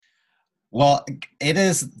Well, it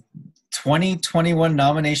is 2021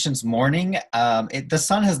 nominations morning. The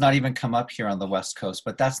sun has not even come up here on the West Coast,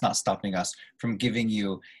 but that's not stopping us from giving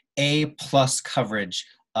you A plus coverage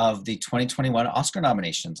of the 2021 Oscar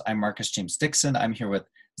nominations. I'm Marcus James Dixon. I'm here with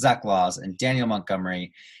Zach Laws and Daniel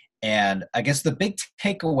Montgomery. And I guess the big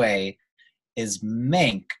takeaway is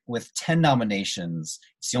Mank with 10 nominations.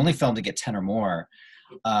 It's the only film to get 10 or more.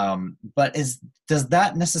 But does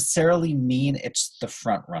that necessarily mean it's the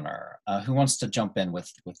front runner? Who wants to jump in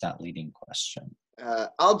with that leading question?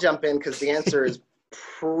 I'll jump in because the answer is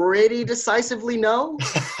pretty decisively no.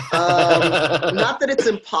 Not that it's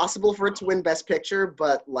impossible for it to win Best Picture,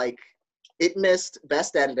 but like it missed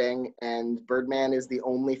Best Editing, and Birdman is the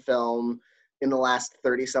only film in the last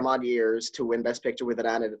 30 some odd years to win Best Picture with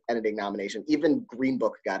an editing nomination. Even Green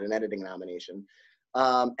Book got an editing nomination.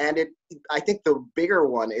 I think the bigger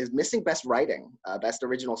one is missing Best Writing, Best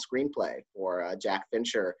Original Screenplay for Jack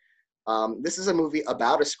Fincher. This is a movie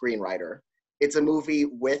about a screenwriter. It's a movie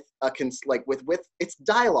with it's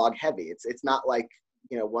dialogue heavy. It's not like,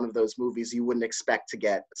 one of those movies you wouldn't expect to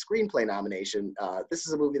get a screenplay nomination. This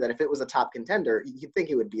is a movie that if it was a top contender, you'd think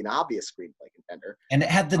it would be an obvious screenplay contender. And it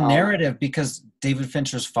had the narrative because David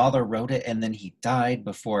Fincher's father wrote it and then he died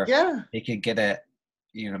before they could get it,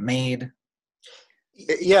 made.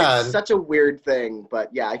 It's such a weird thing, but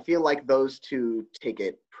yeah, I feel like those two take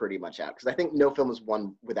it pretty much out because I think no film has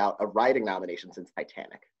won without a writing nomination since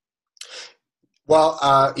Titanic.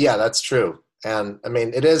 Well, yeah, that's true, and I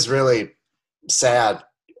mean it is really sad.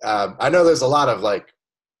 I know there's a lot of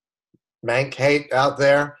Mank hate out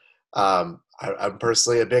there. I'm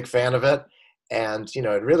personally a big fan of it, and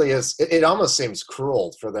it really is. It almost seems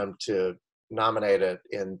cruel for them to nominate it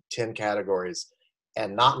in 10 categories.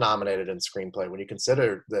 And not nominated in screenplay when you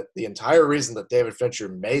consider that the entire reason that David Fincher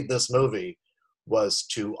made this movie was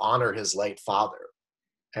to honor his late father.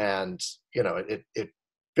 And, it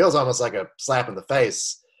feels almost like a slap in the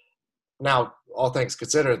face. Now, all things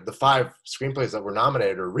considered, the 5 screenplays that were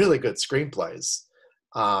nominated are really good screenplays.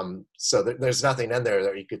 So there's nothing in there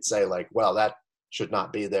that you could say well, that should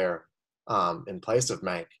not be there in place of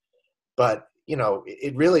Mank. But,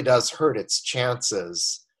 it really does hurt its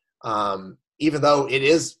chances. Even though it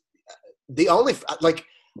is the only,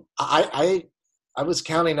 I was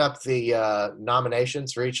counting up the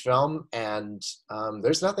nominations for each film, and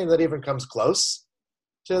there's nothing that even comes close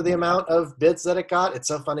to the amount of bids that it got. It's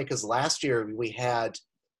so funny because last year we had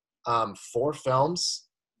 4 films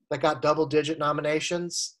that got double-digit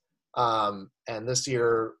nominations, and this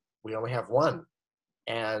year we only have 1.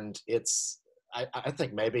 And it's, I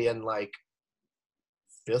think maybe in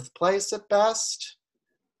 5th place at best.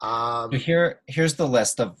 Here's the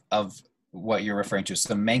list of what you're referring to.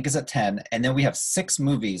 So Mank is at 10, and then we have 6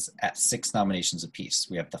 movies at 6 nominations apiece.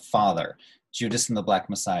 We have The Father, Judas and the Black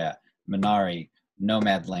Messiah, Minari,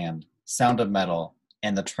 Nomadland, Sound of Metal,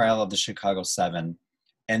 and The Trial of the Chicago 7.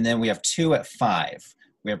 And then we have 2 at 5.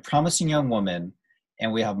 We have Promising Young Woman,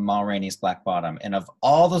 and we have Ma Rainey's Black Bottom. And of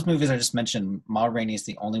all those movies I just mentioned, Ma Rainey is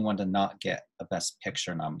the only one to not get a Best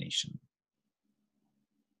Picture nomination.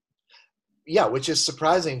 Yeah, which is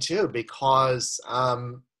surprising too, because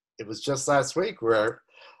it was just last week where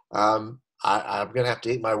I'm going to have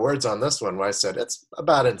to eat my words on this one, where I said it's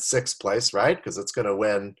about in 6th place, right? Because it's going to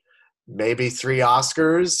win maybe 3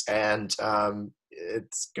 Oscars, and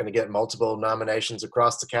it's going to get multiple nominations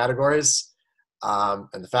across the categories.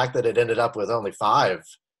 And the fact that it ended up with only 5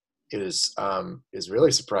 is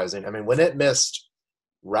really surprising. I mean, when it missed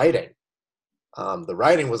writing, the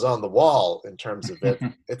writing was on the wall in terms of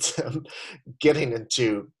it's getting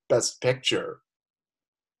into Best Picture.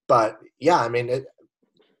 But yeah, I mean,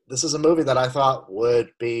 this is a movie that I thought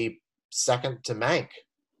would be second to Mank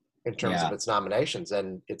in terms of its nominations,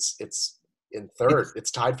 and it's in 3rd.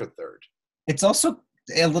 It's tied for 3rd. It's also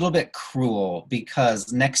a little bit cruel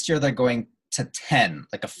because next year they're going to 10,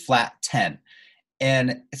 like a flat 10.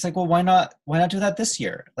 And it's well, why not do that this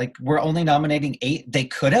year? We're only nominating 8. They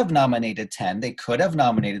could have nominated 10. They could have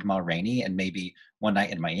nominated Ma Rainey and maybe One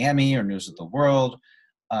Night in Miami or News of the World,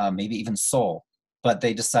 maybe even Soul. But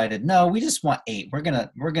they decided, no, we just want 8. We're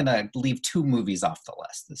gonna leave 2 movies off the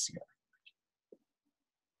list this year.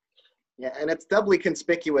 Yeah, and it's doubly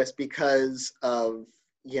conspicuous because of,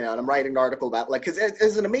 and I'm writing an article about because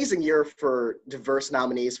it's an amazing year for diverse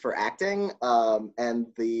nominees for acting, and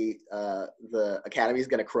the Academy is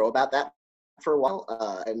going to crow about that for a while,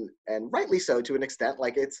 and rightly so to an extent.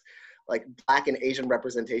 It's Black and Asian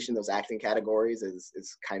representation in those acting categories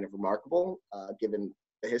is kind of remarkable given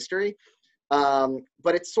the history.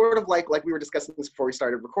 But it's sort of like we were discussing this before we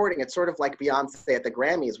started recording. It's sort of like Beyonce at the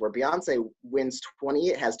Grammys, where Beyonce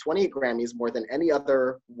has 28 Grammys, more than any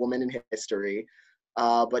other woman in history.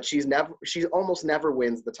 But she almost never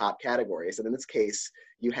wins the top categories. And in this case,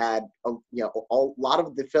 you had a lot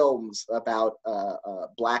of the films about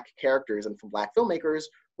Black characters and from Black filmmakers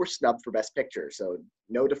were snubbed for Best Picture. So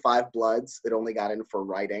no To Five Bloods, it only got in for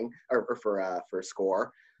writing or for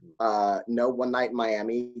score. No One Night in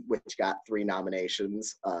Miami, which got 3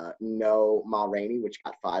 nominations. No Ma Rainey, which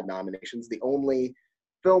got 5 nominations. The only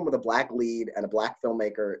film with a Black lead and a Black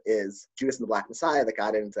filmmaker is Judas and the Black Messiah that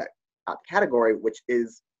got into that top category, which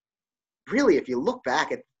is really, if you look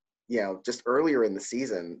back at, just earlier in the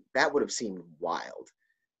season, that would have seemed wild.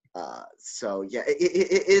 So yeah,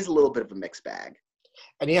 it is a little bit of a mixed bag.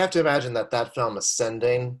 And you have to imagine that film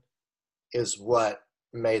Ascending is what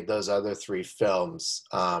made those other 3 films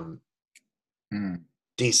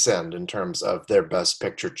descend in terms of their Best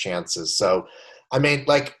Picture chances. So, I mean,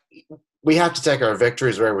 like, we have to take our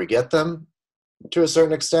victories where we get them to a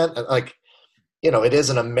certain extent. Like, it is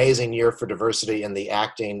an amazing year for diversity in the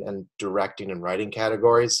acting and directing and writing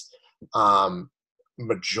categories.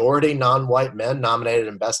 Majority non-white men nominated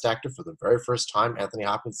in Best Actor for the very first time. Anthony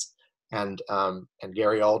Hopkins and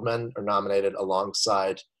Gary Oldman are nominated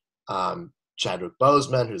alongside Chadwick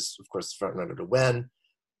Boseman, who's of course the frontrunner to win,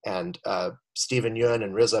 and Stephen Yeun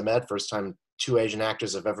and Riz Ahmed, first time 2 Asian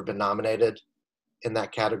actors have ever been nominated in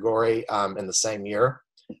that category in the same year.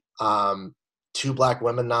 2 Black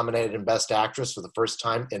women nominated in Best Actress for the first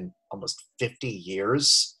time in almost 50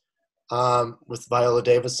 years, with Viola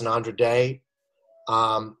Davis and Andra Day.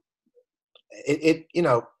 It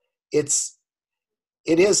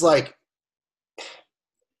is like,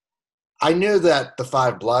 I knew that The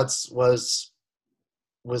Five Bloods was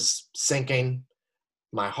sinking.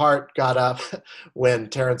 My heart got up when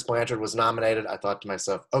Terrence Blanchard was nominated. I thought to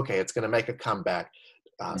myself, okay, it's going to make a comeback.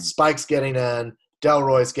 Spike's getting in,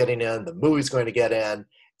 Delroy's getting in, the movie's going to get in,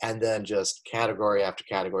 and then just category after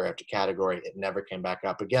category after category, it never came back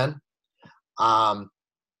up again. I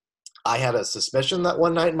had a suspicion that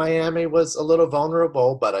One Night in Miami was a little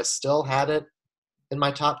vulnerable, but I still had it in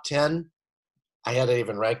my top 10. I had it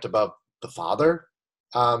even ranked above The Father.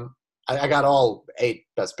 I got all 8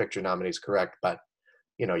 Best Picture nominees correct, but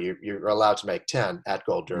you're allowed to make 10 at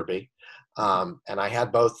Gold Derby. And I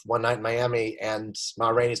had both One Night in Miami and Ma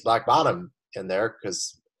Rainey's Black Bottom in there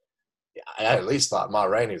because I at least thought Ma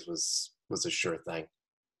Rainey's was a sure thing.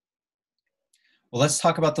 Well, let's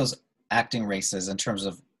talk about those acting races in terms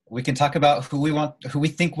of, we can talk about who we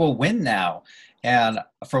think will win now. And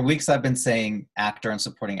for weeks I've been saying actor and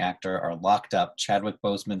supporting actor are locked up. Chadwick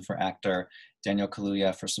Boseman for actor, Daniel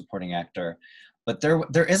Kaluuya for supporting actor. But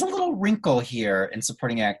there is a little wrinkle here in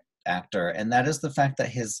supporting actor, and that is the fact that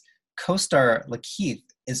his co-star Lakeith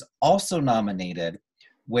is also nominated,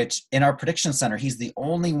 which in our prediction center, he's the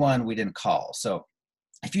only one we didn't call. So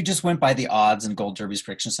if you just went by the odds in Gold Derby's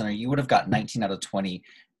prediction center, you would have got 19 out of 20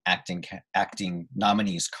 acting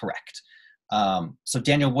nominees correct. So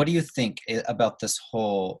Daniel, what do you think about this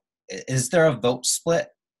whole, is there a vote split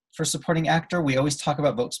for supporting actor? We always talk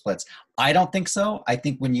about vote splits. I don't think so. I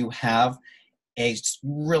think when you have a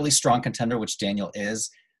really strong contender, which Daniel is,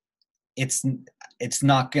 it's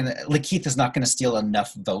not gonna, Lakeith is not gonna steal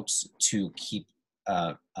enough votes to keep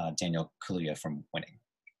Daniel Kaluuya from winning.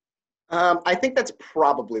 I think that's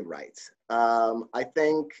probably right. I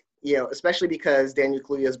think, especially because Daniel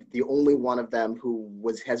Kaluuya is the only one of them who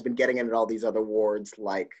has been getting in at all these other awards,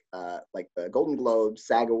 like the Golden Globes,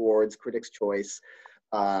 SAG Awards, Critics' Choice.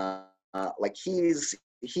 Like he's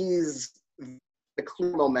the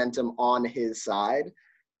clear momentum on his side,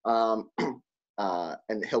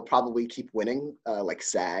 and he'll probably keep winning, like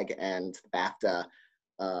SAG and BAFTA,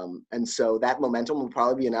 and so that momentum will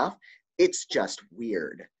probably be enough. It's just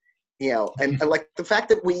weird. And like the fact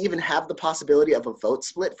that we even have the possibility of a vote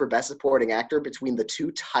split for Best Supporting Actor between the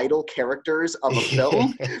 2 title characters of a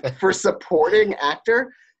film for supporting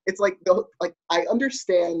actor, it's like I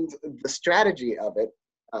understand the strategy of it,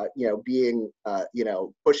 being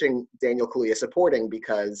pushing Daniel Kaluuya supporting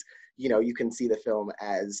because you can see the film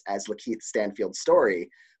as Lakeith Stanfield's story,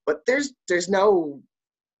 but there's no.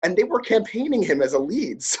 And they were campaigning him as a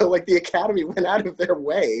lead. So like the Academy went out of their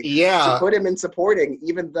way to put him in supporting,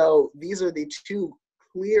 even though these are the 2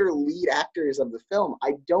 clear lead actors of the film.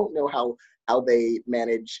 I don't know how they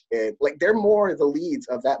manage it. Like they're more the leads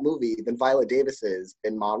of that movie than Viola Davis is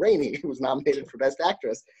in Ma Rainey, who was nominated for Best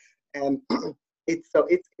Actress. And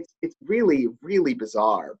it's really, really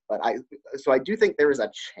bizarre. But I do think there is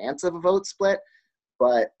a chance of a vote split,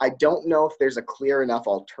 but I don't know if there's a clear enough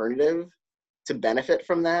alternative to benefit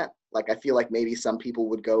from that. Like, I feel like maybe some people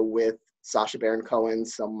would go with Sacha Baron Cohen,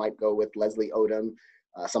 some might go with Leslie Odom,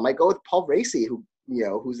 some might go with Paul Raci, who, you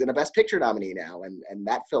know, who's in a Best Picture nominee now, and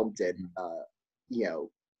that film did, you know,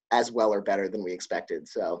 as well or better than we expected.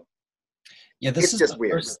 So yeah, it's just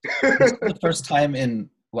weird. This is the first time in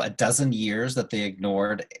what, a dozen years that they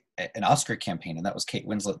ignored an Oscar campaign, and that was Kate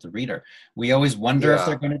Winslet, the reader. We always wonder if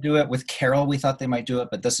they're going to do it. With Carol, we thought they might do it,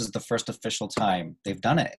 but this is the first official time they've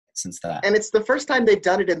done it since that. And it's the first time they've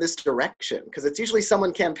done it in this direction, because it's usually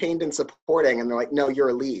someone campaigned in supporting, and they're like, no, you're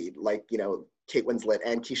a lead, like, you know, Kate Winslet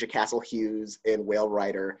and Keisha Castle Hughes in Whale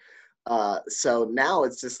Rider. So now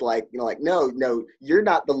it's just like, you know, like, no, you're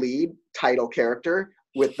not the lead title character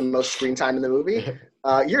with the most screen time in the movie.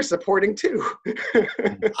 You're supporting too.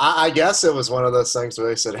 I guess it was one of those things where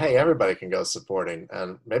they said, hey, everybody can go supporting.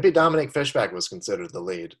 And maybe Dominique Fishback was considered the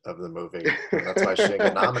lead of the movie. And that's why she didn't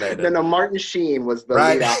get nominated. No, Martin Sheen was the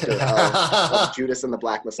lead actor of Judas and the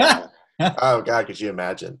Black Messiah. Oh, God, could you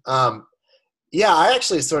imagine? Yeah, I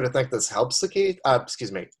actually sort of think this helps Lakeith. I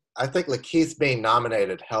think Lakeith being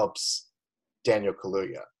nominated helps Daniel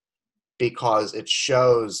Kaluuya because it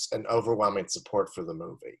shows an overwhelming support for the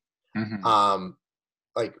movie. Mm-hmm.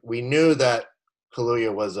 Like, we knew that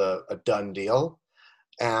Kaluuya was a done deal,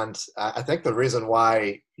 and I think the reason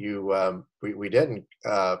why we didn't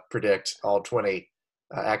predict all 20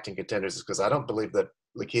 acting contenders is because I don't believe that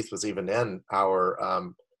Lakeith was even in our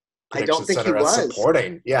I don't think he was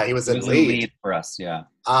supporting. Yeah, he was in lead for us. Yeah.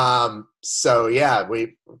 So yeah,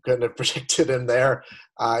 we couldn't have predicted him there,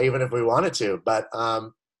 even if we wanted to. But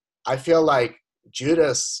I feel like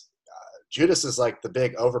Judas is like the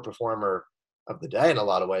big overperformer of the day in a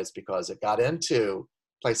lot of ways, because it got into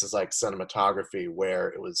places like cinematography where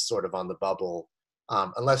it was sort of on the bubble,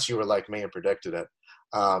 unless you were like me and predicted it.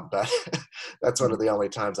 But that's one of the only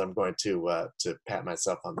times I'm going to pat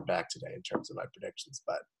myself on the back today in terms of my predictions.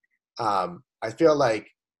 But I feel like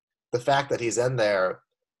the fact that he's in there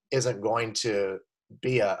isn't going to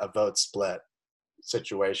be a vote split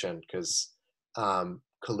situation, because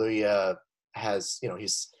Kaluuya has, you know,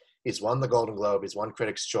 he's won the Golden Globe, he's won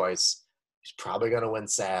Critics' Choice, he's probably going to win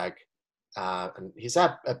SAG, and he's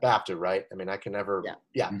at BAFTA, right? I mean, I can never,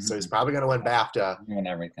 yeah. Mm-hmm. So he's probably going to win BAFTA. Win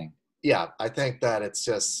everything. Yeah, I think that it's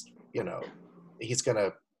just, you know, he's going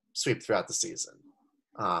to sweep throughout the season.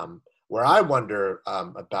 Where I wonder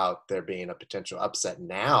about there being a potential upset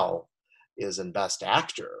now is in Best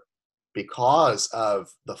Actor, because of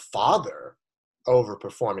The Father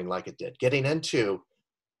overperforming like it did, getting into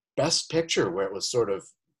Best Picture where it was sort of,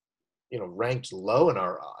 you know, ranked low in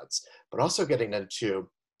our odds, but also getting into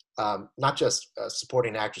not just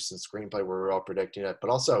supporting actress and screenplay where we're all predicting it, but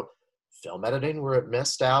also film editing where it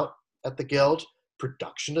missed out at the Guild,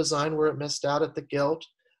 production design where it missed out at the Guild.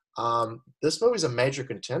 This movie's a major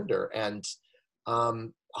contender, and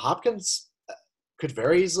Hopkins could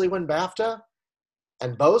very easily win BAFTA.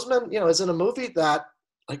 And Boseman, you know, is in a movie that,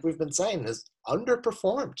 like we've been saying, has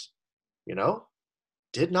underperformed, you know,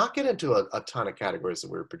 did not get into a ton of categories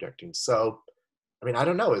that we were predicting. So, I mean, I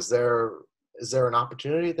don't know. Is there an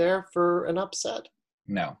opportunity there for an upset?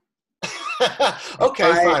 No.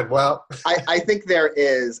 Okay, fine. Well, I think there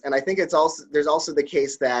is, and I think there's also the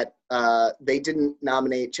case that they didn't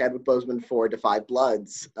nominate Chadwick Boseman for Da 5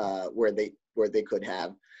 Bloods, where they could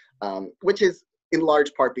have, which is in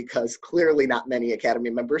large part because clearly not many Academy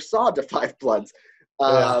members saw Da 5 Bloods.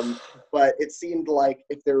 But it seemed like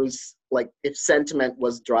if sentiment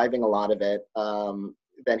was driving a lot of it,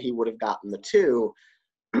 then he would have gotten the 2.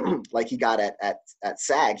 Like he got at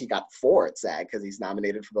SAG. He got 4 at SAG because he's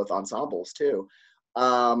nominated for both ensembles too.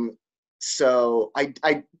 So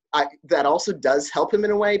I that also does help him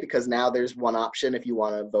in a way, because now there's one option if you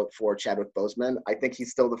want to vote for Chadwick Boseman. I think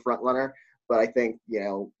he's still the front runner, but I think, you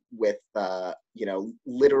know, with you know,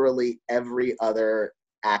 literally every other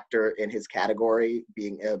actor in his category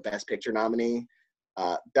being a Best Picture nominee,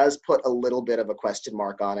 does put a little bit of a question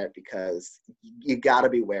mark on it, because you got to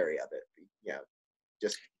be wary of it. You know,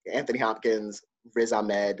 just Anthony Hopkins, Riz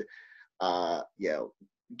Ahmed, you know,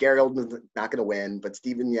 Gary Oldman's not going to win, but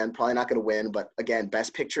Stephen Yeun probably not going to win. But again,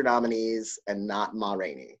 Best Picture nominees and not Ma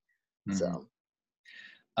Rainey. Mm-hmm. So,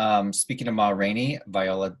 speaking of Ma Rainey,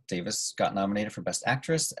 Viola Davis got nominated for Best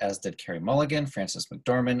Actress, as did Carey Mulligan, Frances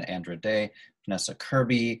McDormand, Andra Day, Vanessa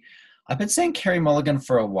Kirby. I've been saying Carey Mulligan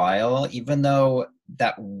for a while, even though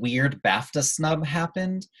that weird BAFTA snub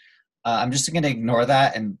happened. I'm just going to ignore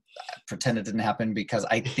that and pretend it didn't happen, because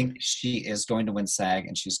I think she is going to win SAG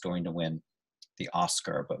and she's going to win the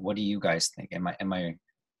Oscar. But what do you guys think?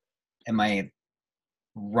 Am I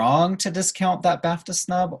wrong to discount that BAFTA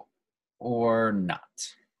snub or not?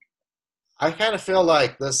 I kind of feel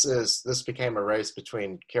like this became a race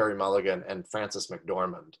between Carey Mulligan and Frances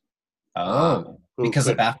McDormand. Who Because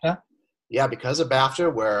of could, BAFTA? yeah, because of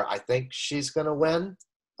BAFTA, where I think she's going to win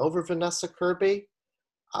over Vanessa Kirby,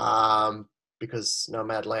 because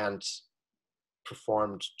Nomadland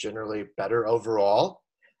performed generally better overall.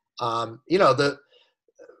 The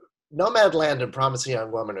Nomadland and Promising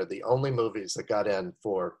Young Woman are the only movies that got in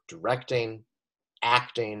for directing,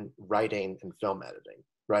 acting, writing, and film editing,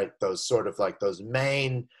 right? Those sort of like those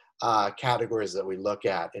main categories that we look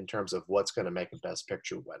at in terms of what's going to make a Best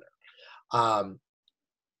Picture winner.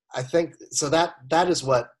 I think so that is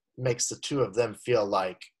what makes the two of them feel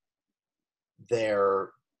like they're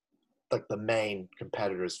like the main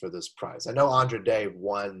competitors for this prize. I know Andra Day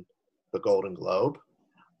won the Golden Globe,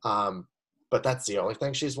 but that's the only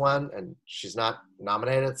thing she's won, and she's not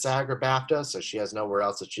nominated at SAG or BAFTA, so she has nowhere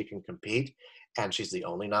else that she can compete. And she's the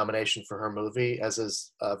only nomination for her movie, as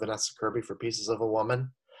is Vanessa Kirby for Pieces of a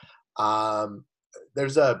Woman.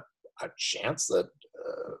 There's a chance that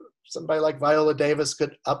somebody like Viola Davis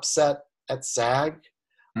could upset at SAG,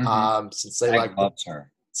 since they SAG loves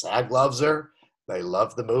her. SAG loves her. They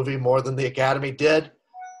love the movie more than the Academy did.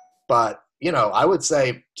 But, I would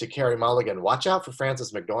say to Carey Mulligan, watch out for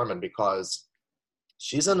Frances McDormand, because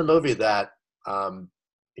she's in a movie that, I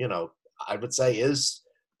would say is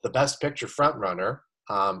the Best Picture frontrunner.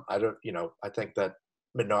 I think that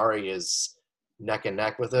Minari is neck and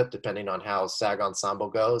neck with it, depending on how SAG Ensemble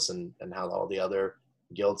goes and how all the other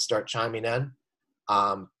guilds start chiming in.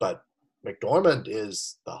 But McDormand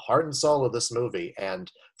is the heart and soul of this movie.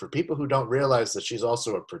 And for people who don't realize that she's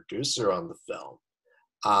also a producer on the film,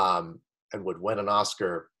 and would win an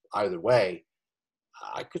Oscar either way,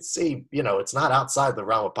 I could see, it's not outside the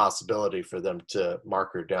realm of possibility for them to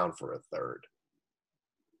mark her down for a third.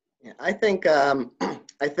 Yeah, I think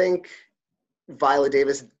Viola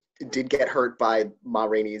Davis did get hurt by Ma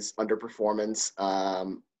Rainey's underperformance,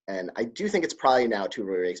 and I do think it's probably now a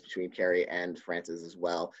two-way race between Carey and Frances as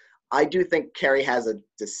well. I do think Carey has a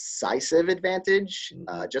decisive advantage,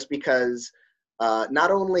 just because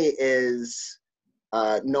not only is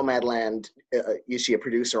Nomadland, is she a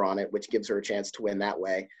producer on it, which gives her a chance to win that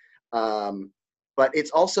way, but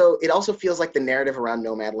it also feels like the narrative around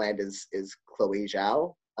Nomadland is Chloe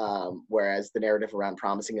Zhao. Whereas the narrative around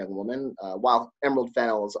Promising Young Woman, while Emerald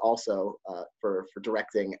Fennell is also for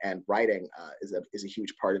directing and writing, is a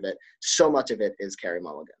huge part of it. So much of it is Carey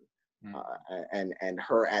Mulligan, and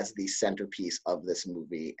her as the centerpiece of this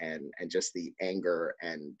movie, and just the anger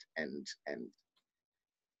and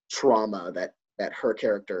trauma that her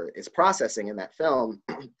character is processing in that film.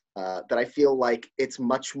 That I feel like it's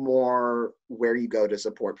much more where you go to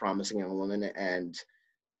support Promising Young Woman, and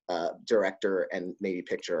director and maybe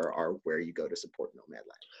picture are where you go to support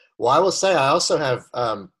Nomadland. Well, I will say I also have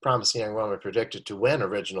Promising Young Woman predicted to win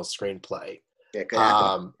original screenplay. Yeah, could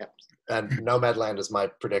happen. And Nomadland is my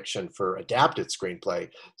prediction for adapted screenplay.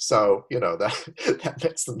 So, that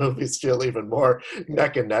makes the movies feel even more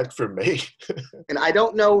neck and neck for me. And I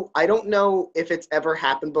don't know if it's ever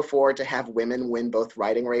happened before to have women win both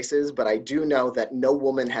writing races, but I do know that no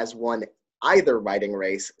woman has won either writing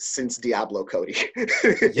race since Diablo Cody.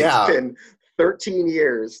 Yeah. It's been 13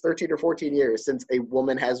 or 14 years since a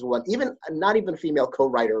woman has won, not even a female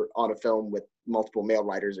co-writer on a film with multiple male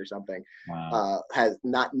writers or something. Wow.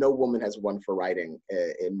 No woman has won for writing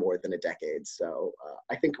in more than a decade. So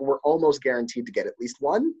I think we're almost guaranteed to get at least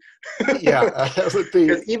one. Yeah, that would be.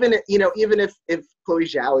 Because even if Chloe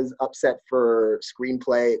Zhao is upset for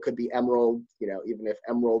screenplay, it could be Emerald. Even if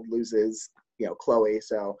Emerald loses, Chloe.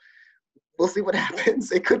 So we'll see what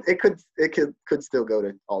happens. It could still go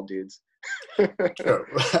to all dudes. True.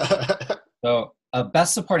 So,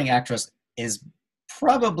 Best Supporting Actress is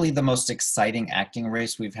probably the most exciting acting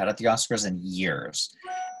race we've had at the Oscars in years.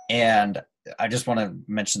 And I just want to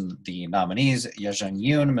mention the nominees: Yejun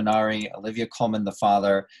Yoon, Minari, Olivia Colman, The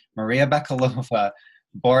Father, Maria Bakalova,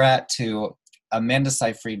 Borat 2, Amanda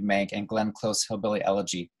Seyfried, Mank, and Glenn Close, Hillbilly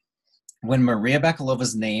Elegy. When Maria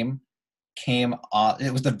Bakalova's name came on,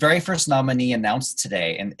 it was the very first nominee announced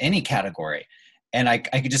today in any category. And I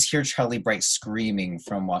could just hear Charlie Bright screaming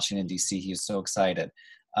from Washington, D.C. He was so excited.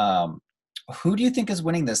 Who do you think is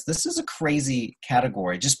winning this? This is a crazy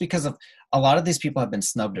category just because of a lot of these people have been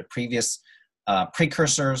snubbed at previous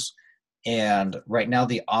precursors. And right now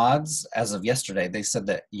the odds, as of yesterday, they said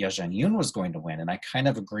that Yejun Yoon was going to win. And I kind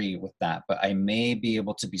of agree with that, but I may be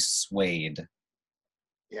able to be swayed.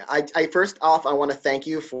 Yeah, I first off, I want to thank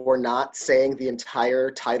you for not saying the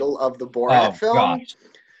entire title of the Borat film. Gosh.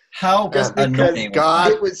 How Just because annoying.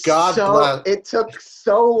 it took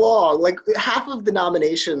so long. Like half of the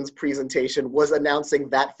nominations presentation was announcing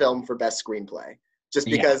that film for best screenplay. Just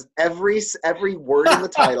because every word in the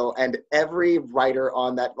title and every writer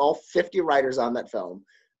on that, all 50 writers on that film,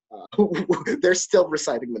 they're still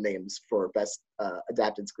reciting the names for best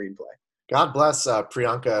adapted screenplay. God bless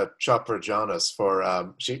Priyanka Chopra Jonas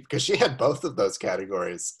for because she had both of those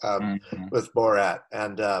categories with Borat,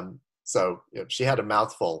 and so she had a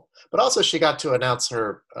mouthful. But also she got to announce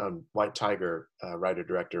her White Tiger writer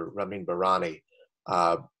director Ramin Barani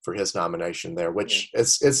for his nomination there, which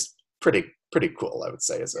is pretty cool, I would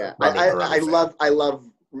say. As a Ramin Barani I love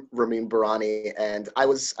Ramin Barani, and I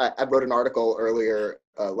wrote an article earlier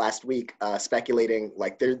last week speculating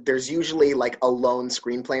like there's usually like a lone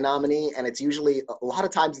screenplay nominee, and it's usually a lot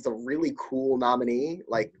of times it's a really cool nominee,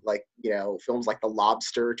 like films like The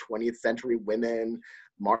Lobster, 20th Century Women,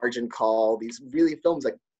 Margin Call, these really films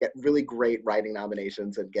that get really great writing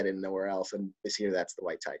nominations and get in nowhere else, and this year that's The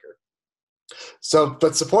White Tiger. So,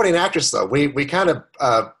 but supporting actress, though, we kind of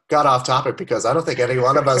got off topic because I don't think any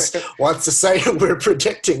one of us wants to say who we're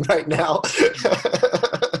predicting right now.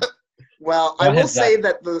 Well, I will say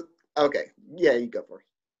that you go for it.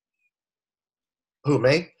 Who,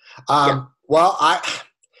 me? Well,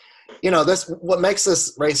 what makes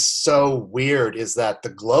this race so weird is that the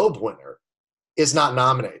Globe winner is not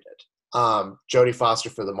nominated. Jodie Foster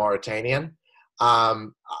for The Mauritanian.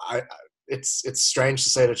 It's strange to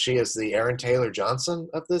say that she is the Aaron Taylor Johnson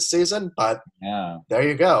of this season, but there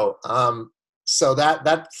you go. So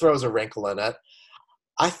that throws a wrinkle in it.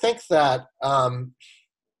 I think that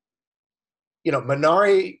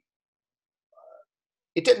Minari,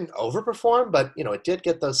 it didn't overperform, but it did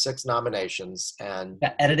get those 6 nominations, and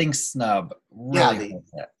the editing snub really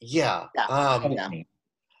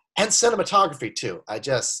and cinematography too.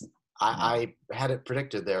 I had it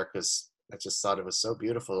predicted there because I just thought it was so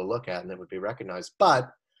beautiful to look at and it would be recognized.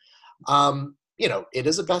 But, it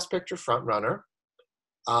is a Best Picture frontrunner.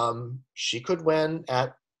 She could win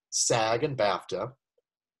at SAG and BAFTA.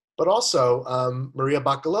 But also, Maria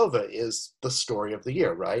Bakalova is the story of the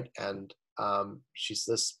year, right? And she's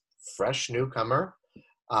this fresh newcomer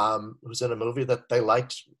who's in a movie that they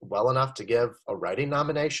liked well enough to give a writing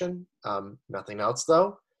nomination. Nothing else,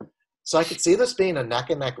 though. So I could see this being a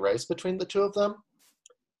neck-and-neck race between the two of them.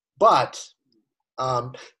 But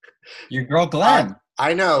your girl Glenn,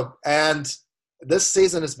 I know, and this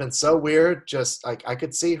season has been so weird. Just like I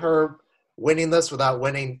could see her winning this without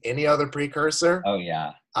winning any other precursor. Oh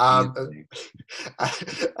yeah,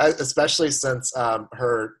 especially since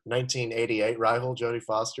her 1988 rival Jodie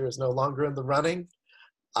Foster is no longer in the running.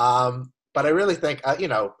 But I really think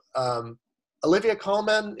Olivia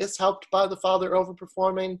Colman is helped by the father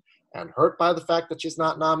overperforming and hurt by the fact that she's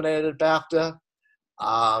not nominated at BAFTA.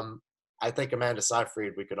 I think Amanda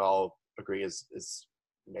Seyfried, we could all agree, is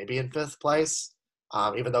maybe in 5th place.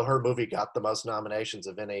 Even though her movie got the most nominations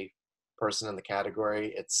of any person in the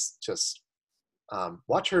category, it's just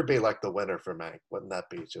watch her be like the winner for Mank. Wouldn't that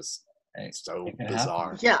be just so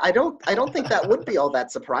bizarre? Yeah, I don't think that would be all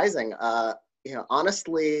that surprising.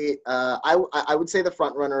 Honestly, I would say the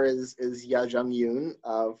front runner is Ya Jung-yoon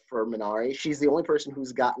for Minari. She's the only person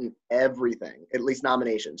who's gotten everything, at least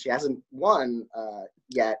nominations. She hasn't won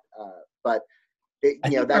yet, but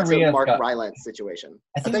that's a Mark Rylance situation.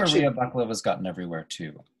 I think Maria Bakalova's gotten everywhere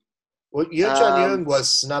too. Well, Yoo Jung-yoon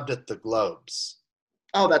was snubbed at the Globes.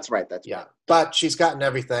 Oh, that's right. Right. But she's gotten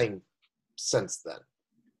everything since then.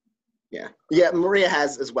 Yeah, Maria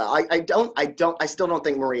has as well. I still don't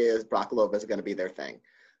think Maria Bakalova is going to be their thing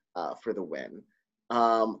for the win.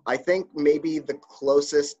 I think maybe the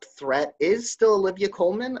closest threat is still Olivia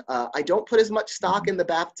Colman. I don't put as much stock in the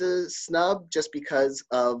BAFTA snub just because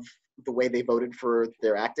of the way they voted for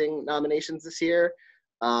their acting nominations this year.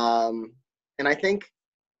 And I think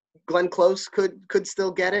Glenn Close could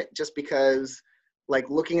still get it just because, like,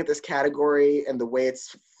 looking at this category and the way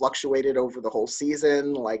it's fluctuated over the whole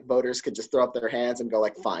season, like, voters could just throw up their hands and go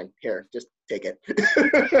like, fine, here, just take it.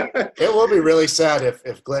 It will be really sad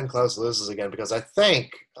if Glenn Close loses again, because I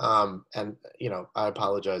think, and I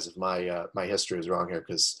apologize if my history is wrong here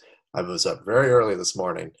because I was up very early this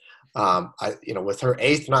morning. With her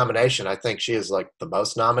 8th nomination, I think she is like the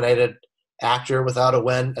most nominated actor without a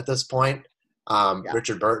win at this point.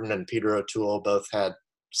 Richard Burton and Peter O'Toole both had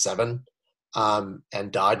 7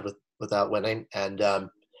 and died without winning. And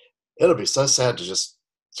it'll be so sad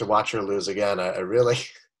to watch her lose again. I really,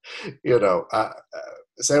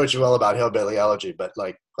 say what you will about Hillbilly Elegy, but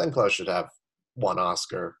like Glenn Close should have 1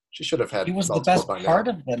 Oscar. She should have had. He was the best part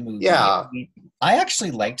of the movie. Yeah, I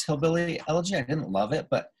actually liked Hillbilly Elegy. I didn't love it,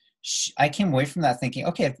 but I came away from that thinking,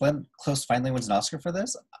 okay, if Glenn Close finally wins an Oscar for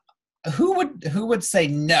this, who would say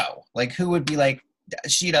no? Like, who would be like,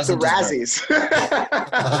 she The doesn't deserve it? Razzies.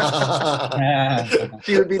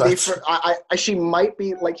 She would be the first. She might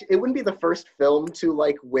be like. It wouldn't be the first film to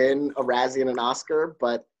like win a Razzie and an Oscar,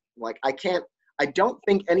 but like I can't. I don't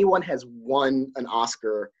think anyone has won an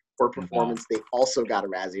Oscar for a performance they also got a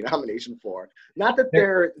Razzie nomination for. Not that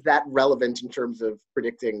they're that relevant in terms of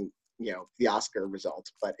predicting, the Oscar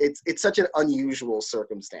results, but it's such an unusual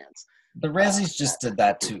circumstance. The Razzies just did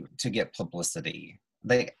that to get publicity.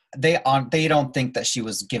 They don't think that she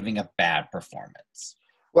was giving a bad performance.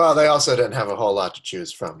 Well, they also didn't have a whole lot to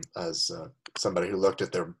choose from as somebody who looked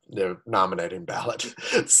at their nominating ballot.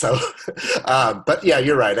 So, but yeah,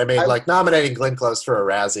 you're right. I mean, like nominating Glenn Close for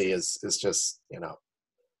a Razzie is just,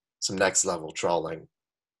 some next level trolling.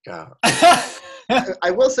 Yeah.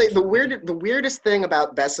 I will say the weirdest thing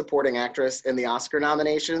about Best Supporting Actress in the Oscar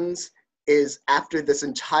nominations is after this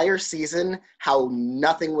entire season, how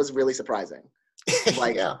nothing was really surprising.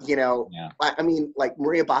 Like, I mean, like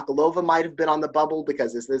Maria Bakalova might have been on the bubble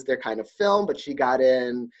because this is their kind of film, but she got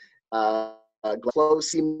in.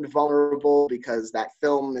 Close seemed vulnerable because that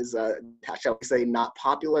film is, shall we say, not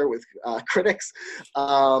popular with critics.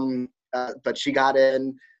 But she got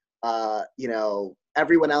in.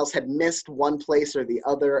 Everyone else had missed one place or the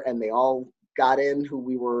other, and they all got in who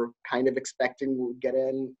we were kind of expecting would get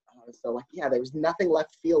in. So, like, yeah, there was nothing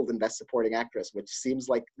left field in Best Supporting Actress, which seems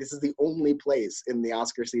like this is the only place in the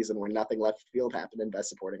Oscar season where nothing left field happened in Best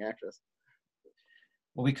Supporting Actress.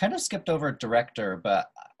 Well, we kind of skipped over director, but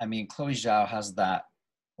I mean, Chloe Zhao has that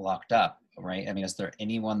locked up, right? I mean, is there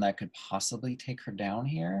anyone that could possibly take her down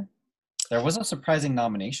here? There was a surprising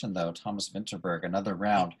nomination, though. Thomas Vinterberg, another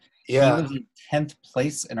round. Yeah. He was in 10th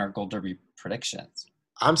place in our Gold Derby predictions.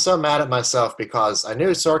 I'm so mad at myself because I knew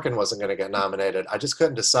Sorkin wasn't going to get nominated. I just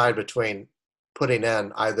couldn't decide between putting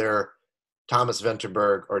in either Thomas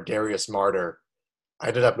Vinterberg or Darius Martyr. I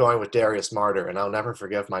ended up going with Darius Martyr, and I'll never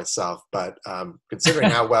forgive myself. But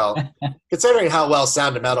considering how well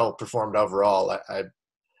Sound of Metal performed overall, I'm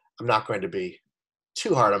not going to be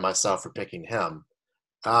too hard on myself for picking him.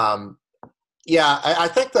 I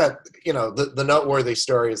think that the noteworthy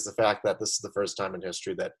story is the fact that this is the first time in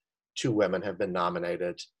history that 2 women have been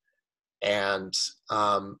nominated. And,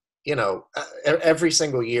 every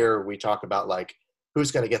single year we talk about like, who's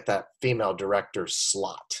going to get that female director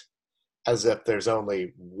slot, as if there's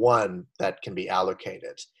only one that can be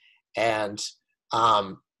allocated. And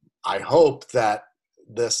I hope that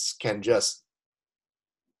this can just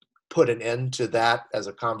put an end to that as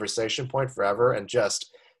a conversation point forever. And just,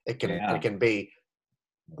 it can be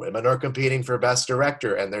women are competing for Best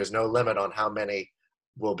Director, and there's no limit on how many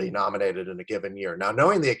will be nominated in a given year. Now,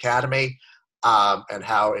 knowing the Academy and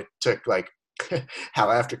how it took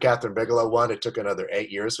how after Catherine Bigelow won, it took another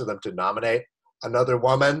 8 years for them to nominate another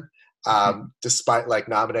woman, despite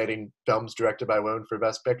nominating films directed by women for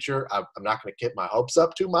Best Picture. I'm not going to get my hopes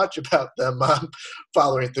up too much about them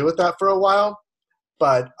following through with that for a while.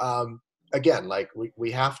 But again,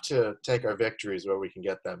 we have to take our victories where we can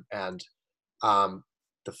get them. And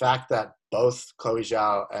the fact that both Chloe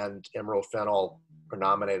Zhao and Emerald Fennell are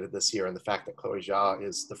nominated this year, and the fact that Chloe Zhao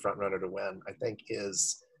is the front runner to win, I think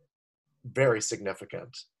is very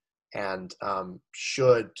significant, and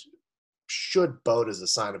should bode as a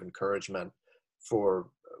sign of encouragement for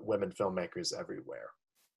women filmmakers everywhere.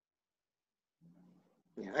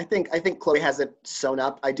 Yeah, I think Chloe has it sewn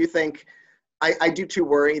up. I do think I do too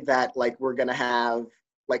worry that we're gonna have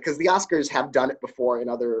because the Oscars have done it before in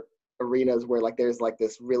other arenas where there's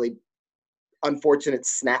this really unfortunate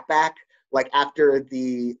snapback. After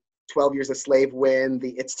the 12 Years a Slave win,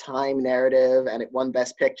 the It's Time narrative, and it won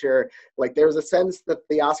Best Picture, there was a sense that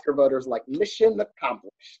the Oscar voters mission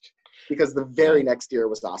accomplished, because the very next year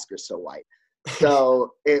was Oscars So White.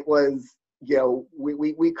 So it was,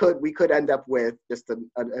 we could end up with just an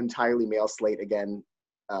entirely male slate again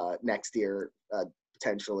next year,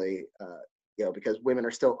 potentially, because women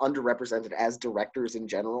are still underrepresented as directors in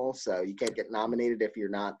general. So you can't get nominated if you're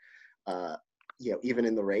not, even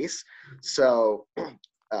in the race. So,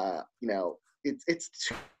 it's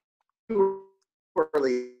too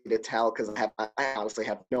early to tell, because I honestly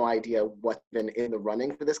have no idea what's been in the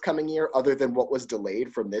running for this coming year, other than what was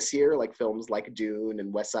delayed from this year, films like Dune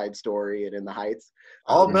and West Side Story and In the Heights.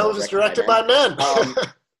 All films directed by men.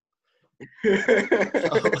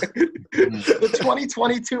 The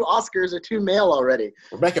 2022 Oscars are too male already.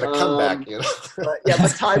 We're making a comeback, but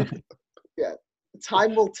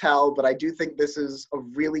time will tell. But I do think this is a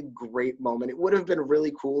really great moment. It would have been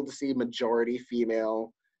really cool to see majority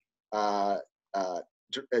female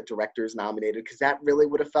directors nominated, because that really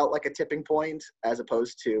would have felt like a tipping point, as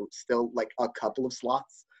opposed to still like a couple of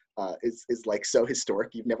slots. Is like so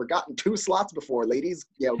historic. You've never gotten 2 slots before, ladies.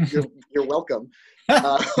 You know, you're welcome.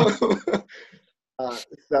 Uh,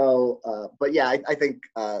 but yeah, I think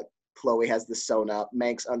Chloe has this sewn up.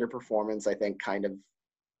 Mank's underperformance, I think, kind of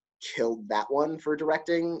killed that one for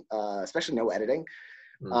directing, especially no editing.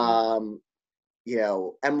 Mhm. You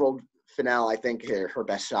know, Emerald Fennell, I think her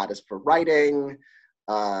best shot is for writing.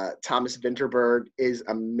 Thomas Vinterberg is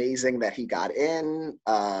amazing that he got in.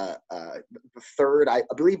 The third, I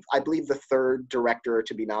believe the third director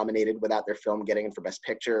to be nominated without their film getting in for Best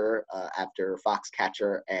Picture, after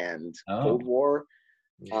Foxcatcher and Cold War.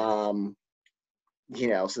 Yeah. You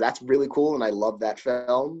know, so that's really cool, and I love that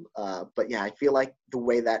film. But yeah, I feel like the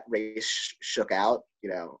way that race shook out, you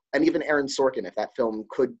know, and even Aaron Sorkin, if that film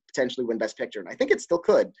could potentially win Best Picture, and I think it still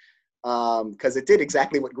could, because it did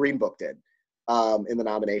exactly what Green Book did in the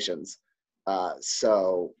nominations. Well,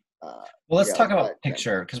 let's You talk know, about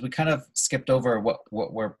picture, because we kind of skipped over what we're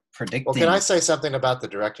Well, can I predicting. say something about the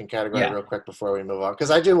directing category Yeah. real quick before we move on? Because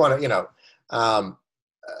I do want to, um,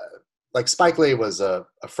 like Spike Lee was a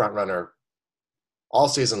front runner all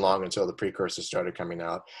season long until the precursors started coming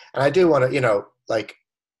out, and I do want to,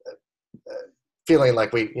 feeling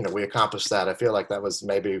like we accomplished that. I feel like that was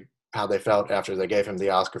maybe how they felt after they gave him the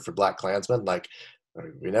Oscar for Black Klansman. Like,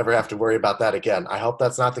 we never have to worry about that again. I hope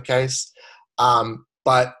that's not the case.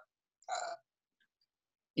 But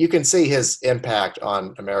you can see his impact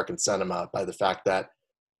on American cinema by the fact that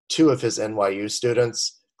 2 of his NYU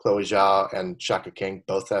students, Chloe Zhao and Shaka King,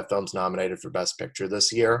 both have films nominated for Best Picture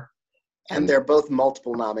this year. and they're both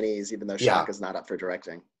multiple nominees, even though Yeah. Shaka's not up for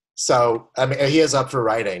directing. So, I mean, he is up for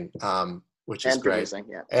writing, which is And great. producing,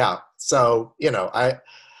 yeah. Yeah. So,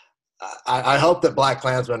 I hope that Black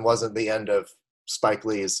Klansman wasn't the end of Spike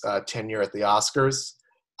Lee's tenure at the Oscars.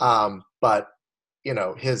 But,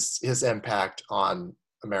 his impact on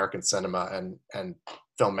American cinema and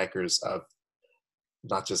filmmakers of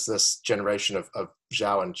not just this generation of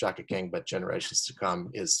Zhao and Shaka King, but generations to come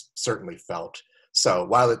is certainly felt. So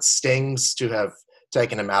while it stings to have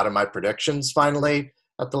taken him out of my predictions finally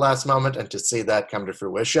at the last moment and to see that come to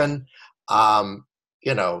fruition,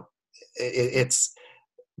 it's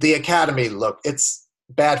the Academy. Look, it's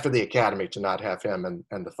bad for the Academy to not have him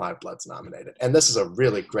and the Five Bloods nominated. And this is a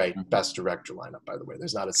really great Best Director lineup, by the way.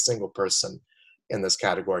 There's not a single person in this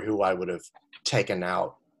category who I would have taken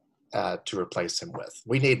out to replace him with.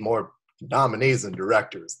 We need more nominees and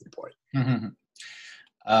directors, the point.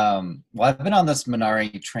 Well, I've been on this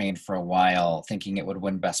Minari train for a while, thinking it would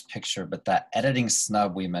win Best Picture, but that editing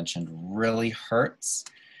snub we mentioned really hurts.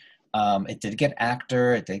 It did get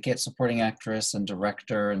actor, it did get supporting actress and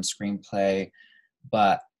director and screenplay,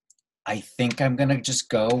 but I think I'm gonna just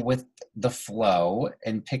go with the flow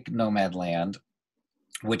and pick Nomadland,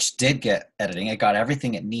 which did get editing. It got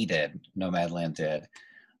everything it needed, Nomadland did.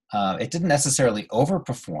 It didn't necessarily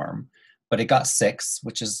overperform, but it got 6,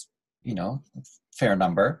 which is, a fair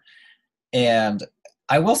number. And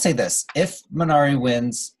I will say this, if Minari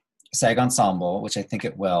wins SAG Ensemble, which I think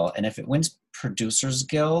it will, and if it wins Producers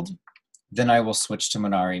Guild, then I will switch to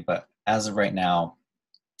Minari. But as of right now,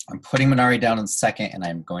 I'm putting Minari down in second, and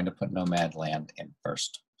I'm going to put Nomadland in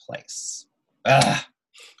first place.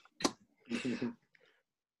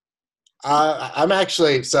 I'm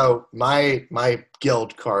actually, so my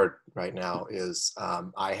guild card right now is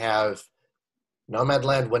I have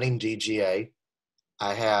Nomadland winning DGA,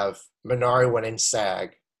 I have Minari winning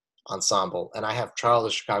SAG Ensemble, and I have Trial of the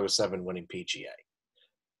Chicago 7 winning PGA.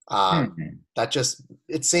 That just,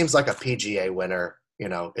 it seems like a PGA winner.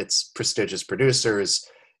 It's prestigious producers.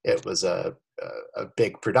 It was a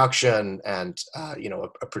big production and,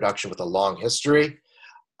 a production with a long history.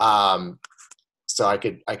 So I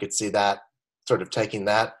could see that sort of taking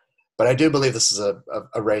that. But I do believe this is a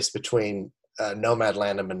race between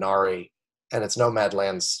Nomadland and Minari, and it's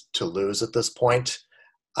Nomadland's to lose at this point.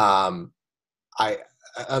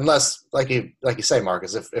 Unless, like you say,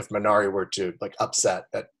 Marcus, if Minari were to upset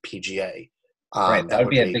at PGA, right, that would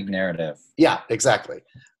be a big narrative. Yeah, exactly.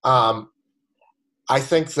 I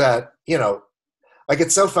think that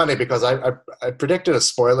it's so funny because I predicted a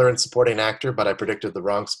spoiler in supporting actor, but I predicted the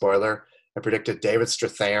wrong spoiler. I predicted David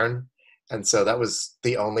Strathairn, and so that was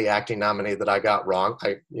the only acting nominee that I got wrong.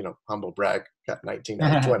 Humble brag, got 19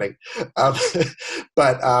 out of 20.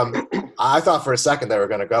 But I thought for a second they were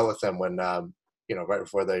going to go with him when, right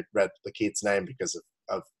before they read Lakeith's name because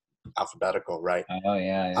of alphabetical, right? Oh,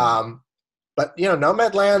 yeah. But,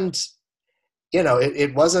 Nomadland,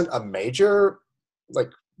 it wasn't a major,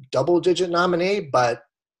 double-digit nominee, but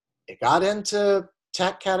it got into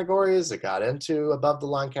tech categories. It got into above the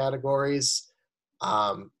line categories.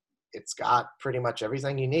 It's got pretty much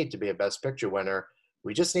everything you need to be a Best Picture winner.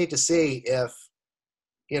 We just need to see if,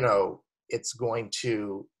 it's going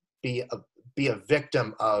to be a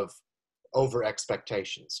victim of over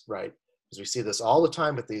expectations, right? Because we see this all the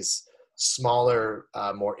time with these smaller,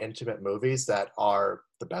 more intimate movies that are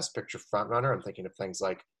the Best Picture frontrunner. I'm thinking of things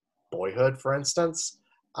like Boyhood, for instance,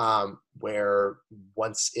 where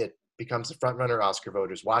once it becomes a frontrunner, Oscar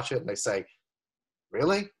voters watch it and they say,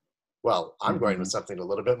 really? Well, I'm going with something a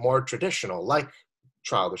little bit more traditional, like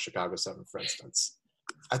Trial of the Chicago 7, for instance.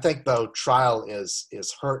 I think, though, Trial is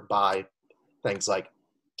hurt by things like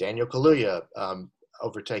Daniel Kaluuya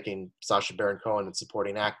overtaking Sacha Baron Cohen in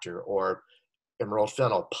supporting actor, or Emerald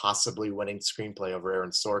Fennell possibly winning screenplay over Aaron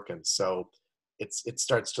Sorkin. So it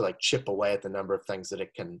starts to like chip away at the number of things that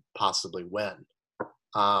it can possibly win.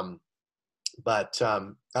 But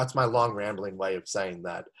that's my long rambling way of saying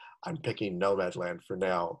that I'm picking Nomadland for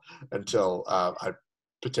now until I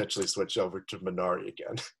potentially switch over to Minari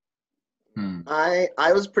again.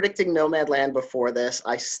 I was predicting Nomadland before this.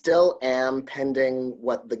 I still am, pending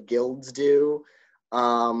what the guilds do.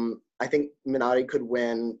 I think Minari could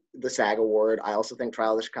win the SAG award. I also think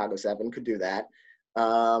Trial of the Chicago 7 could do that.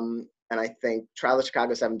 And I think Trial of the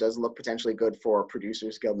Chicago 7 does look potentially good for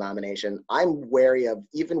Producers Guild nomination. I'm wary of,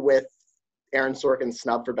 even with Aaron Sorkin's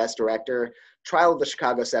snub for Best Director, Trial of the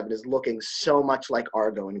Chicago 7 is looking so much like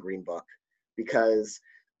Argo and Green Book, because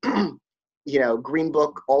Green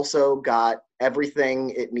Book also got everything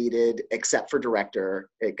it needed except for director.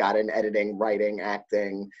 It got in editing, writing,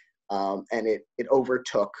 acting, and it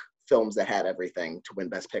overtook films that had everything to win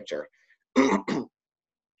Best Picture.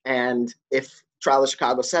 And if Trial of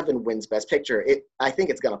Chicago 7 wins Best Picture, I think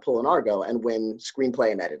it's going to pull an Argo and win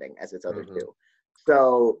screenplay and editing as its other two.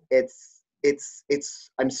 So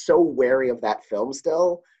I'm so wary of that film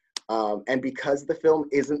still. And because the film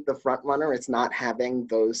isn't the front runner, it's not having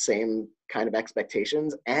those same kind of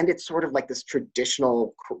expectations. And it's sort of like this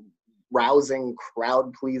traditional rousing,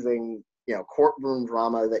 crowd pleasing, courtroom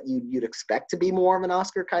drama that you'd expect to be more of an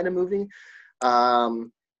Oscar kind of movie.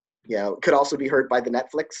 Could also be hurt by the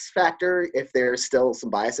Netflix factor if there's still some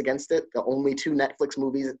bias against it. The only 2 Netflix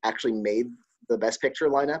movies actually made the Best Picture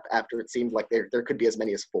lineup after it seemed like there could be as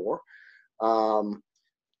many as 4.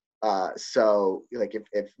 So like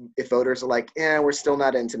if voters are like, we're still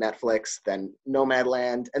not into Netflix, then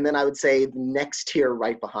Nomadland. And then I would say the next tier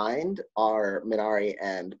right behind are Minari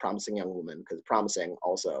and Promising Young Woman, because Promising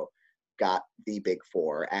also got the big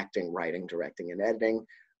 4: acting, writing, directing, and editing,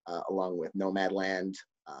 along with Nomadland.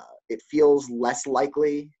 It feels less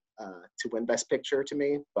likely to win Best Picture to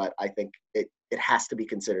me, but I think it has to be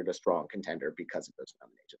considered a strong contender because of those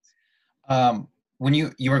nominations. When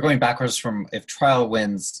you were going backwards from if Trial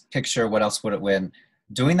wins Picture, what else would it win?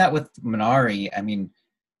 Doing that with Minari, I mean,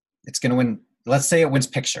 it's going to win. Let's say it wins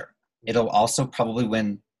Picture. It'll also probably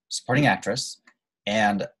win Supporting Actress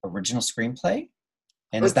and Original Screenplay.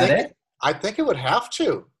 And is that it? I think it would have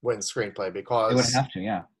to win Screenplay, because it would have to,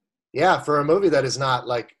 yeah. Yeah, for a movie that is not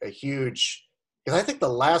like a huge, because I think the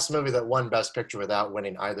last movie that won Best Picture without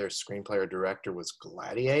winning either screenplay or director was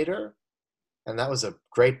Gladiator, and that was a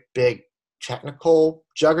great big technical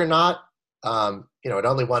juggernaut. It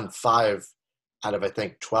only won 5 out of, I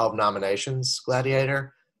think, 12 nominations,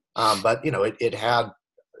 Gladiator, but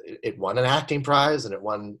it won an acting prize and it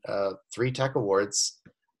won 3 tech awards.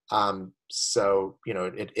 So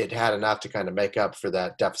it had enough to kind of make up for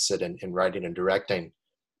that deficit in writing and directing.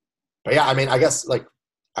 But yeah, I mean, I guess like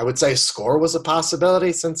I would say score was a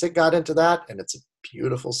possibility since it got into that, and it's a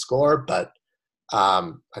beautiful score. But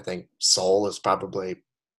I think Soul has probably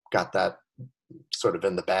got that sort of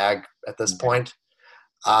in the bag at this point.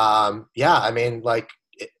 Yeah, I mean, like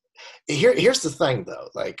here's the thing though,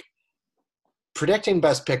 like predicting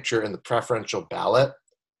Best Picture in the preferential ballot,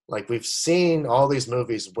 like we've seen all these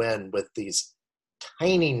movies win with these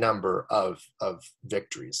tiny number of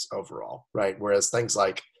victories overall, right? Whereas things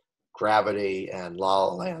like Gravity and La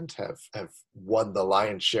La Land have won the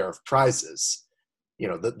lion's share of prizes.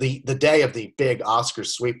 The day of the big Oscar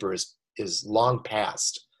sweeper is long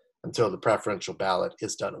past until the preferential ballot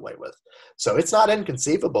is done away with. So it's not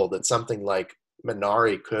inconceivable that something like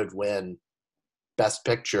Minari could win Best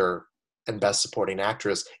Picture and Best Supporting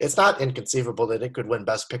Actress. It's not inconceivable that it could win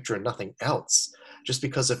Best Picture and nothing else, just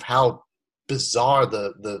because of how bizarre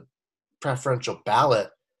the preferential ballot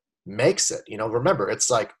makes it. Remember, it's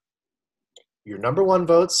like your number 1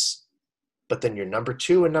 votes, but then your number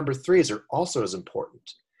 2 and number 3s are also as important.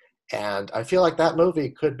 And I feel like that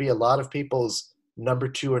movie could be a lot of people's number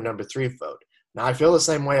 2 or number 3 vote. Now, I feel the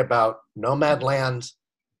same way about Nomadland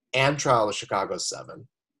and Trial of Chicago 7,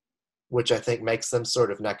 which I think makes them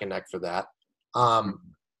sort of neck and neck for that.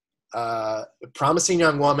 Promising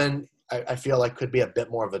Young Woman, I feel like could be a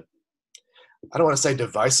bit more of a, I don't want to say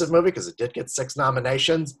divisive movie because it did get 6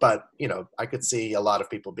 nominations, but I could see a lot of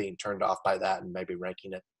people being turned off by that and maybe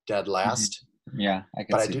ranking it dead last. Yeah, I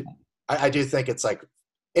can see that. I do think it's like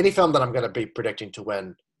any film that I'm going to be predicting to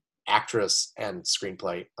win actress and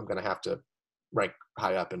screenplay, I'm going to have to rank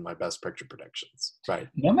high up in my best picture predictions. Right.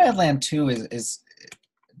 Nomadland 2 is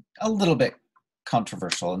a little bit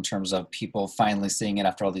controversial in terms of people finally seeing it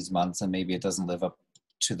after all these months, and maybe it doesn't live up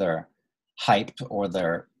to their hype or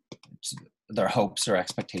their hopes or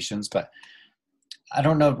expectations. But I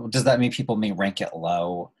don't know, does that mean people may rank it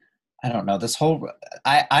low? I don't know.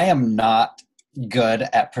 I am not good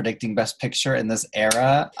at predicting best picture in this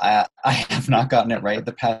era. I have not gotten it right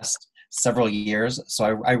the past several years,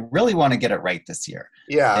 so I really want to get it right this year.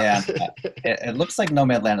 Yeah. And it looks like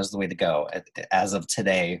Nomadland is the way to go as of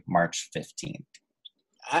today, March 15th.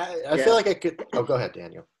 I feel like I could. Oh, go ahead,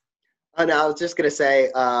 Daniel. Oh, no, I was just going to say,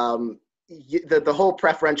 the whole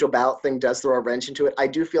preferential ballot thing does throw a wrench into it. I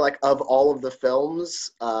do feel like of all of the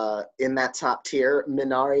films in that top tier,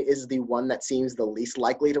 Minari is the one that seems the least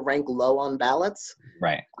likely to rank low on ballots.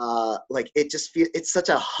 Right. Like it just feels, it's such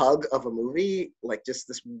a hug of a movie, like just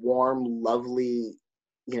this warm, lovely,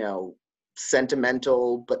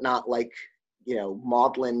 sentimental, but not like,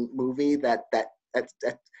 maudlin movie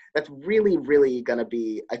that's really, really going to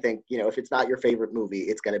be, I think, if it's not your favorite movie,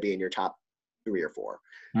 it's going to be in your top 3 or 4.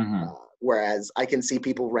 Mm-hmm. Whereas I can see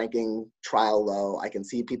people ranking Trial low. I can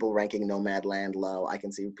see people ranking Nomadland low. I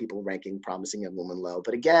can see people ranking Promising Young Woman low.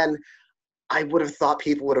 But again, I would have thought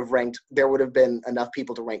people would have ranked, there would have been enough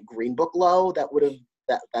people to rank Green Book low that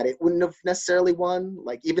it wouldn't have necessarily won.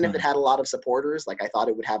 Like, even if it had a lot of supporters, like I thought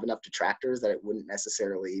it would have enough detractors that it wouldn't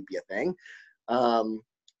necessarily be a thing.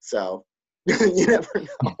 So you never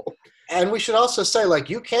know. And we should also say, like,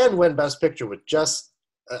 you can win Best Picture with just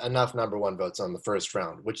enough number 1 votes on the first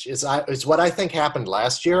round, which is what I think happened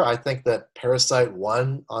last year. I think that Parasite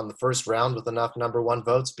won on the first round with enough number 1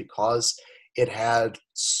 votes because it had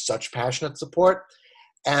such passionate support.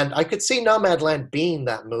 And I could see Nomadland being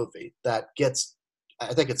that movie that gets,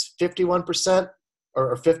 I think it's 51%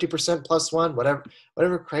 or 50% plus 1,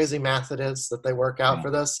 whatever crazy math it is that they work out for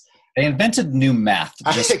this. They invented new math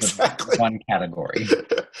just exactly. for one category.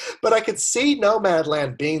 But I could see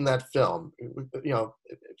Nomadland being that film,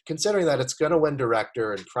 considering that it's going to win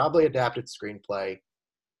director and probably adapted screenplay.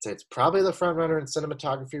 It's probably the front runner in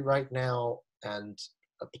cinematography right now and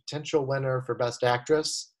a potential winner for best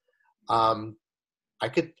actress. I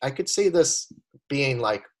could see this being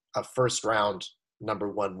like a first round number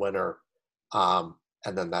 1 winner. And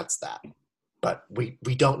then that's that. But we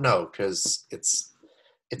don't know because it's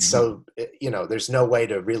so, there's no way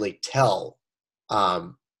to really tell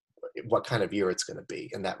what kind of year it's going to be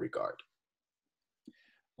in that regard.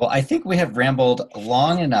 Well, I think we have rambled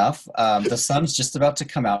long enough. The sun's just about to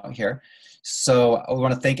come out here. So I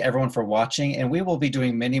want to thank everyone for watching, and we will be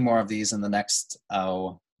doing many more of these in the next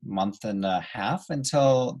month and a half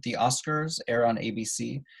until the Oscars air on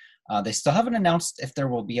ABC. They still haven't announced if there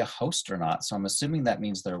will be a host or not, so I'm assuming that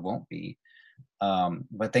means there won't be.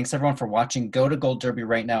 But thanks everyone for watching. Go to Gold Derby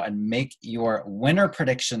right now and make your winner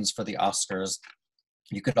predictions for the Oscars.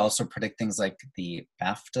 You could also predict things like the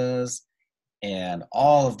BAFTAs and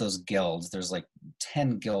all of those guilds. There's like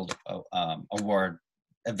 10 guild award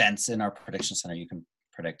events in our prediction center you can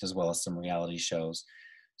predict, as well as some reality shows.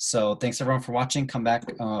 So thanks everyone for watching. Come back.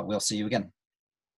 We'll see you again.